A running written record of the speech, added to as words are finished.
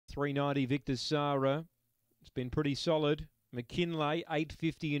390 Victor Sara. It's been pretty solid. McKinlay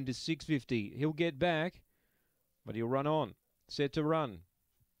 850 into 650. He'll get back, but he'll run on. Set to run.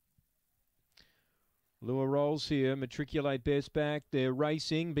 Lure rolls here. Matriculate best back. They're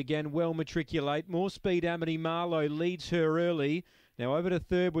racing. Began well. Matriculate. More speed. Amity Marlowe leads her early. Now over to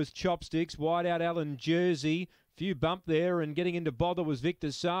third was Chopsticks. Wide out Alan Jersey. Few bump there, and getting into bother was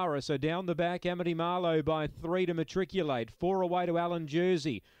Victor Sara. So down the back, Amity Marlowe by 3 to Matriculate. 4 away to Alan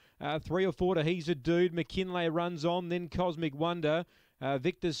Jersey. 3 or 4 to He's a Dude. McKinlay runs on. Then Cosmic Wonder.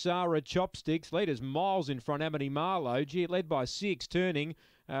 Victor Sara, Chopsticks. Leaders miles in front, Amity Marlowe. Gee, it led by 6, turning.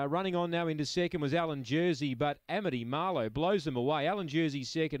 Running on now into second was Alan Jersey, but Amity Marlowe blows them away. Alan Jersey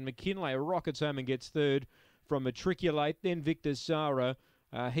second. McKinlay rockets home and gets third from Matriculate. Then Victor Sara.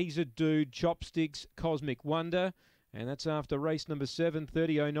 He's a Dude, Chopsticks, Cosmic Wonder. And that's after race number 7,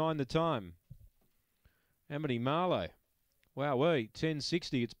 30:09 the time. Amity Marlowe. Wowee,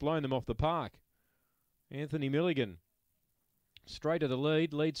 10.60. It's blown them off the park. Anthony Milligan. Straight to the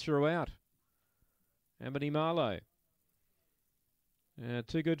lead, leads throughout. Amity Marlowe.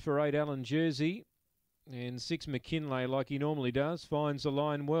 Too good for 8, Alan Jersey. And 6, McKinlay, like he normally does, finds the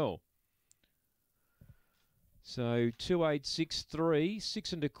line well. So 2.863,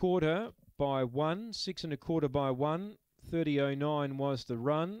 6 1/4 by 1, 6 1/4 by 1. 30:09 was the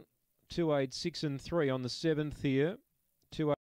run. 2.86 3 on the 7th here.